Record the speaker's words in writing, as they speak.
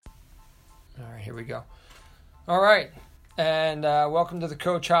Here we go. All right. And welcome to the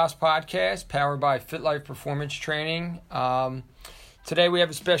Coach Haas podcast, powered by Fit Life Performance Training. Today we have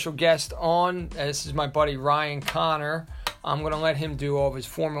a special guest on. This is my buddy Ryan Connor. I'm going to let him do all of his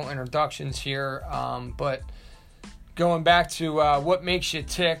formal introductions here. But going back to what makes you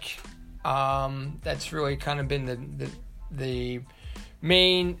tick, that's really kind of been the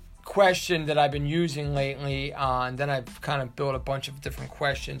main question that I've been using lately. And then I've kind of built a bunch of different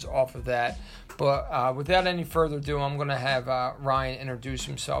questions off of that. But without any further ado, I'm going to have Ryan introduce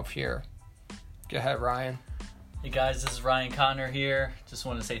himself here. Go ahead, Ryan. Hey guys, this is Ryan Connor here. Just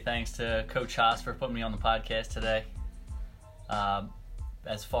want to say thanks to Coach Haas for putting me on the podcast today.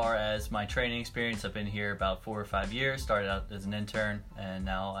 As far as my training experience, I've been here about 4 or 5 years. Started out as an intern, and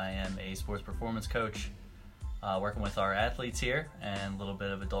now I am a sports performance coach, working with our athletes here and a little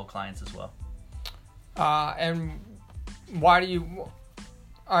bit of adult clients as well. And why do you...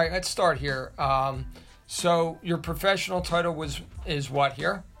 All right, let's start here. So your professional title is what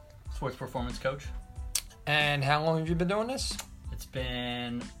here? Sports performance coach. And how long have you been doing this? It's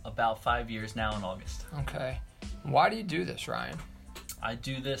been about 5 years now in August. Okay. Why do you do this, Ryan? I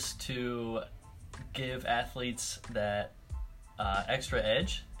do this to give athletes that extra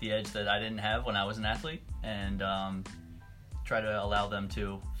edge, the edge that I didn't have when I was an athlete, and try to allow them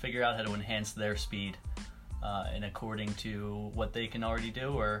to figure out how to enhance their speed and according to what they can already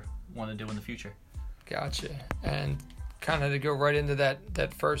do or want to do in the future. Gotcha. And kind of to go right into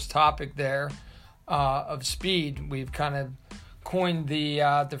that first topic there of speed, we've kind of coined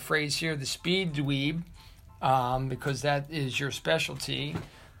the phrase here, the speed dweeb, because that is your specialty.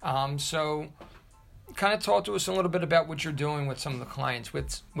 So kind of talk to us a little bit about what you're doing with some of the clients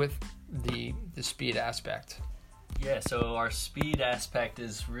with the speed aspect. Yeah, so our speed aspect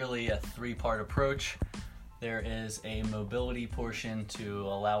is really a 3-part approach. There is a mobility portion to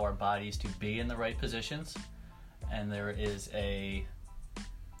allow our bodies to be in the right positions, and there is a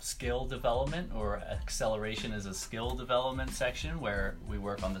skill development, or acceleration is a skill development section where we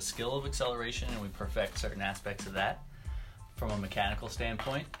work on the skill of acceleration and we perfect certain aspects of that from a mechanical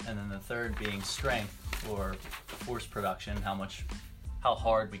standpoint. And then the third being strength, or force production, how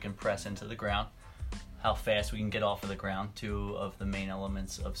hard we can press into the ground, how fast we can get off of the ground, 2 of the main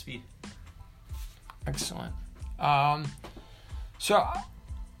elements of speed. Excellent. So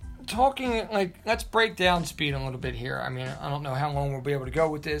talking, let's break down speed a little bit here. I mean, I don't know how long we'll be able to go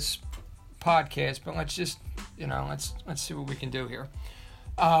with this podcast, but let's just, let's see what we can do here.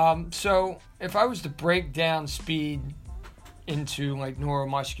 So if I was to break down speed into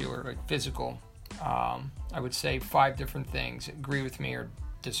neuromuscular, physical, I would say 5 different things. Agree with me or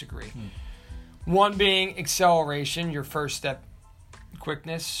disagree. 1 being acceleration, your first step,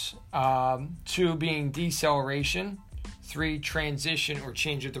 quickness. 2 being deceleration. 3, transition or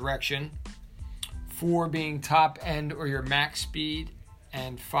change of direction. 4 being top end or your max speed.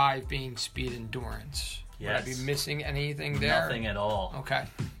 And 5 being speed endurance. Yes. Would I be missing anything there? Nothing at all.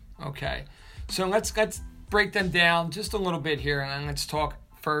 Okay. So let's break them down just a little bit here, and let's talk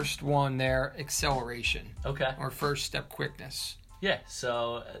first one there, acceleration. Okay. Or first step, quickness. Yeah,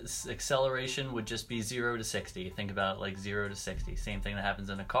 so acceleration would just be 0 to 60. Think about it like 0 to 60. Same thing that happens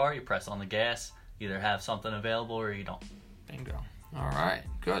in a car. You press on the gas, either have something available or you don't. Bingo. All right,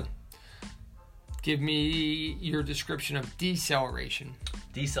 good. Give me your description of deceleration.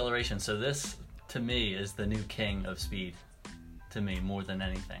 Deceleration. So this, to me, is the new king of speed, to me, more than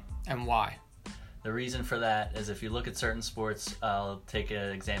anything. And why? The reason for that is if you look at certain sports, I'll take an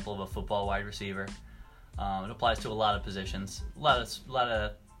example of a football wide receiver. It applies to a lot of positions, a lot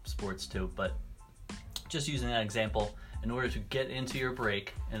of sports too, but just using that example, in order to get into your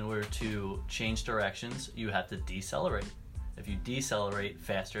break, in order to change directions, you have to decelerate. If you decelerate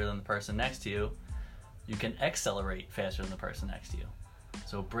faster than the person next to you, you can accelerate faster than the person next to you.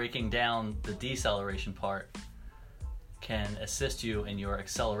 So breaking down the deceleration part can assist you in your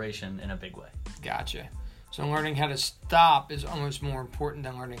acceleration in a big way. Gotcha. So learning how to stop is almost more important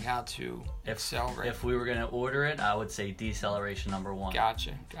than learning how to accelerate. If we were going to order it, I would say deceleration number 1.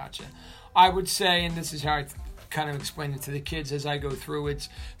 Gotcha. I would say, and this is how I kind of explain it to the kids as I go through, it's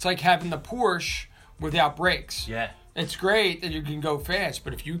like having the Porsche without brakes. Yeah. It's great that you can go fast,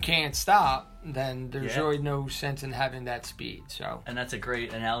 but if you can't stop, then there's really no sense in having that speed. So, and that's a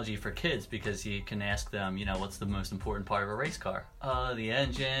great analogy for kids because you can ask them, what's the most important part of a race car? The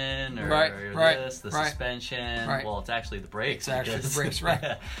engine, or the suspension. Right. Well, it's actually the brakes. It's actually the brakes,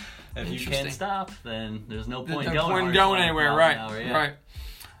 right. If you can't stop, then there's no point going anywhere, right? Right.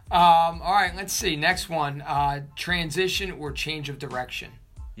 All right, let's see. Next one, transition or change of direction.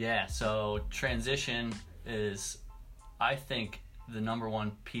 Yeah, so transition is, I think, the number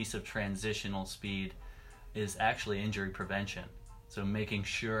one piece of transitional speed is actually injury prevention. So making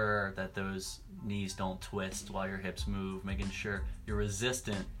sure that those knees don't twist while your hips move, making sure you're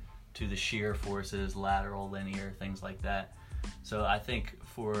resistant to the shear forces, lateral, linear, things like that. So I think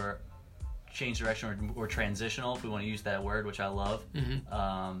for change direction or transitional, if we want to use that word, which I love,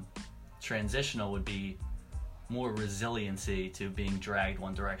 transitional would be more resiliency to being dragged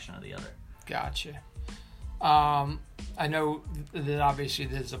one direction or the other. Gotcha. I know that obviously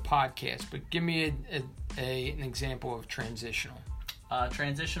this is a podcast, but give me an example of transitional.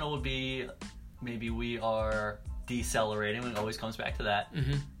 Transitional would be maybe we are decelerating. It always comes back to that.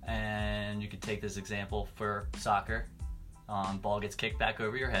 And you could take this example for soccer. Ball gets kicked back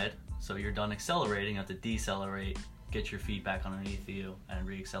over your head. So you're done accelerating. You have to decelerate, get your feet back underneath you, and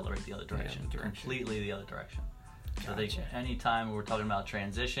re-accelerate the other direction. Completely the other direction. So anytime we're talking about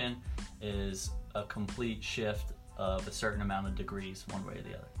transition is a complete shift of a certain amount of degrees one way or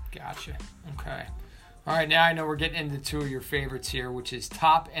the other. Gotcha. Okay. All right, now I know we're getting into two of your favorites here, which is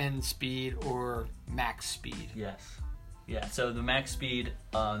top end speed or max speed. Yes. Yeah, so the max speed,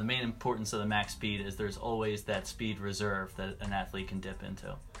 the main importance of the max speed is there's always that speed reserve that an athlete can dip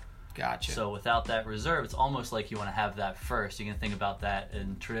into. Gotcha. So without that reserve, it's almost like you want to have that first. You can think about that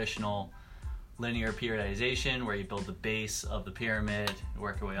in traditional linear periodization, where you build the base of the pyramid,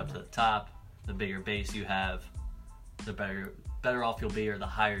 work your way up to the top. The bigger base you have, the better off you'll be, or the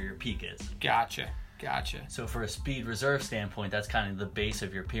higher your peak is. Gotcha. So for a speed reserve standpoint, that's kind of the base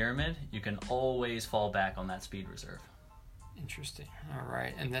of your pyramid. You can always fall back on that speed reserve. Interesting. All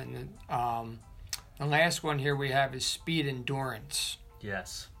right. And then the last one here we have is speed endurance.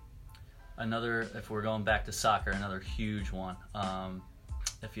 Yes. Another, if we're going back to soccer, another huge one.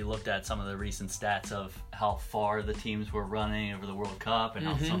 If you looked at some of the recent stats of how far the teams were running over the World Cup and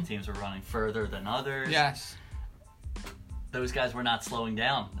how some teams were running further than others. Yes. Those guys were not slowing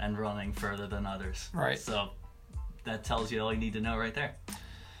down and running further than others. Right. So that tells you all you need to know right there.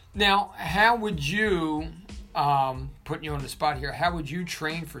 Now, how would you, putting you on the spot here, how would you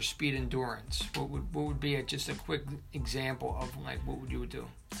train for speed endurance? What would be just a quick example of what would you do?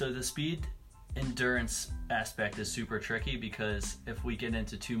 So the speed endurance aspect is super tricky, because if we get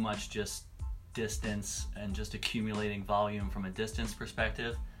into too much just distance and just accumulating volume from a distance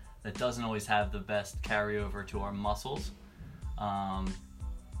perspective, that doesn't always have the best carryover to our muscles.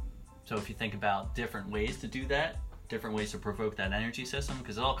 So if you think about different ways to do that, different ways to provoke that energy system,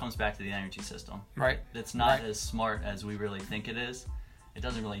 because it all comes back to the energy system. Right. It's not as smart as we really think it is. It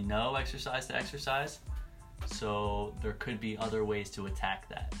doesn't really know exercise to exercise. So there could be other ways to attack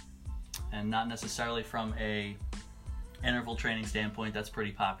that. And not necessarily from a interval training standpoint. That's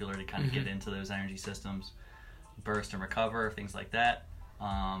pretty popular to kind of get into those energy systems, burst and recover, things like that.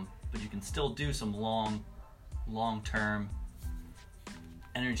 But you can still do some long-term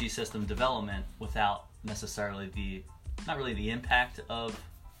energy system development without necessarily not really the impact of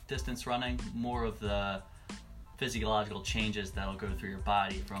distance running, more of the physiological changes that'll go through your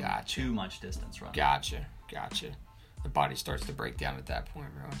body from too much distance running. Gotcha. The body starts to break down at that point,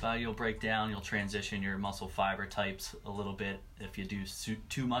 really. Body will break down. You'll transition your muscle fiber types a little bit if you do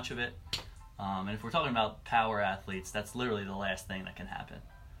too much of it. And if we're talking about power athletes, that's literally the last thing that can happen.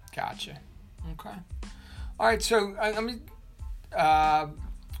 Gotcha. Okay. All right, so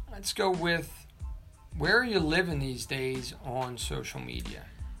let's go with, where are you living these days on social media?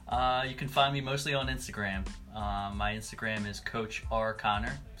 You can find me mostly on Instagram. My Instagram is Coach R.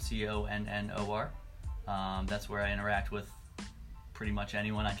 Connor, CONNOR. That's where I interact with pretty much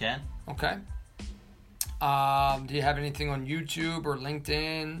anyone I can. Okay. Do you have anything on YouTube or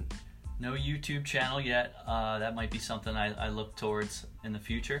LinkedIn? No YouTube channel yet. That might be something I look towards in the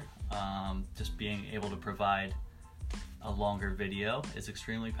future. Just being able to provide a longer video is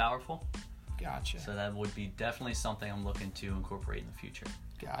extremely powerful. Gotcha. So that would be definitely something I'm looking to incorporate in the future.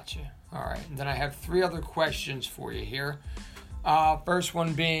 Gotcha. All right. And then I have 3 other questions for you here. First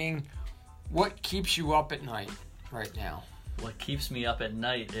one being, what keeps you up at night right now? What keeps me up at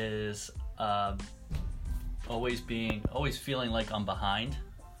night is always feeling like I'm behind.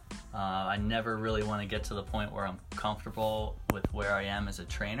 I never really want to get to the point where I'm comfortable with where I am as a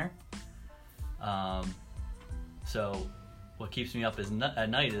trainer. So what keeps me up at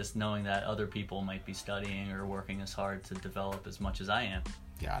night is knowing that other people might be studying or working as hard to develop as much as I am.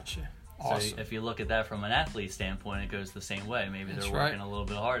 Gotcha. Awesome. So if you look at that from an athlete standpoint, it goes the same way. Maybe they're working a little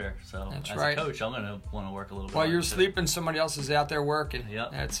bit harder. So as a coach, I'm going to want to work a little bit harder. While you're too. sleeping, somebody else is out there working.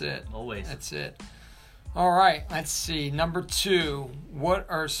 Yep. That's it. Always. That's it. All right. Let's see. Number 2, what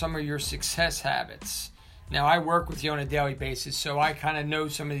are some of your success habits? Now, I work with you on a daily basis, so I kind of know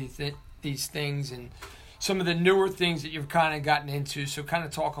some of these things, and some of the newer things that you've kind of gotten into. So kind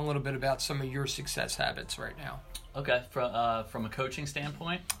of talk a little bit about some of your success habits right now. Okay, from a coaching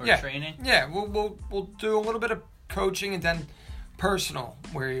standpoint or training? Yeah, we'll do a little bit of coaching and then personal.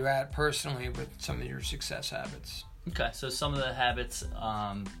 Where are you at personally with some of your success habits? Okay, so some of the habits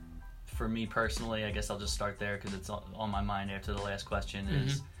for me personally, I guess I'll just start there because it's on my mind after the last question,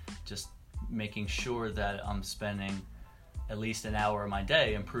 is just making sure that I'm spending at least an hour of my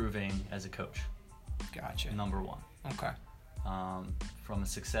day improving as a coach. Gotcha. Number one. Okay. From a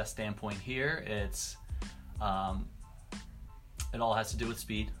success standpoint here, it's it all has to do with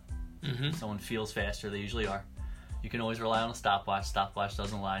speed. If someone feels faster, they usually are. You can always rely on a stopwatch. Stopwatch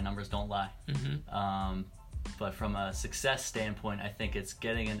doesn't lie. Numbers don't lie. But from a success standpoint, I think it's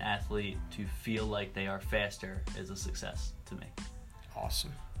getting an athlete to feel like they are faster is a success to me.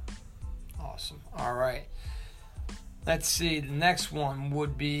 Awesome. All right. Let's see. The next one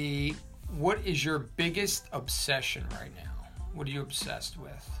would be, what is your biggest obsession right now? What are you obsessed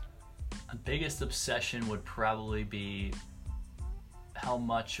with? My biggest obsession would probably be how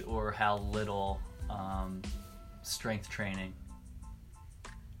much or how little strength training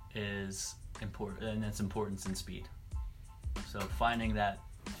is important, and its importance in speed. So finding that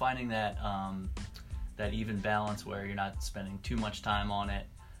that even balance where you're not spending too much time on it.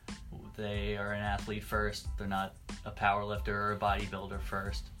 They are an athlete first. They're not a power lifter or a bodybuilder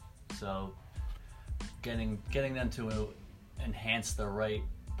first. So getting them to enhance the right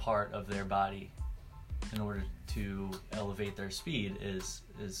part of their body in order to elevate their speed is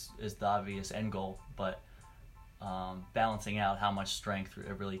the obvious end goal. But balancing out how much strength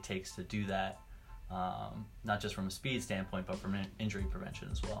it really takes to do that, not just from a speed standpoint, but from an injury prevention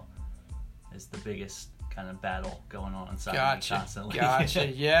as well, is the biggest kind of battle going on inside me constantly. Gotcha.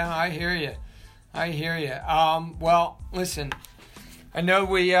 Yeah, I hear you. Well, listen, I know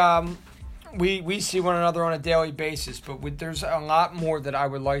we see one another on a daily basis, but there's a lot more that I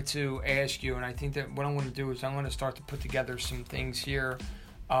would like to ask you, and I think that what I'm going to do is I'm going to start to put together some things here,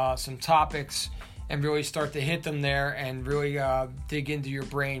 some topics, and really start to hit them there and really dig into your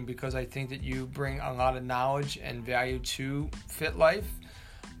brain, because I think that you bring a lot of knowledge and value to Fit Life.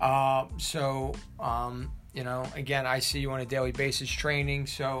 Again, I see you on a daily basis training,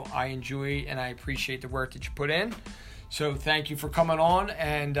 so I enjoy and I appreciate the work that you put in. So thank you for coming on,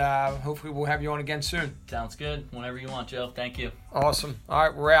 and hopefully we'll have you on again soon. Sounds good. Whenever you want, Joe. Thank you. Awesome. All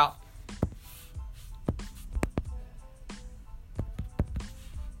right, we're out.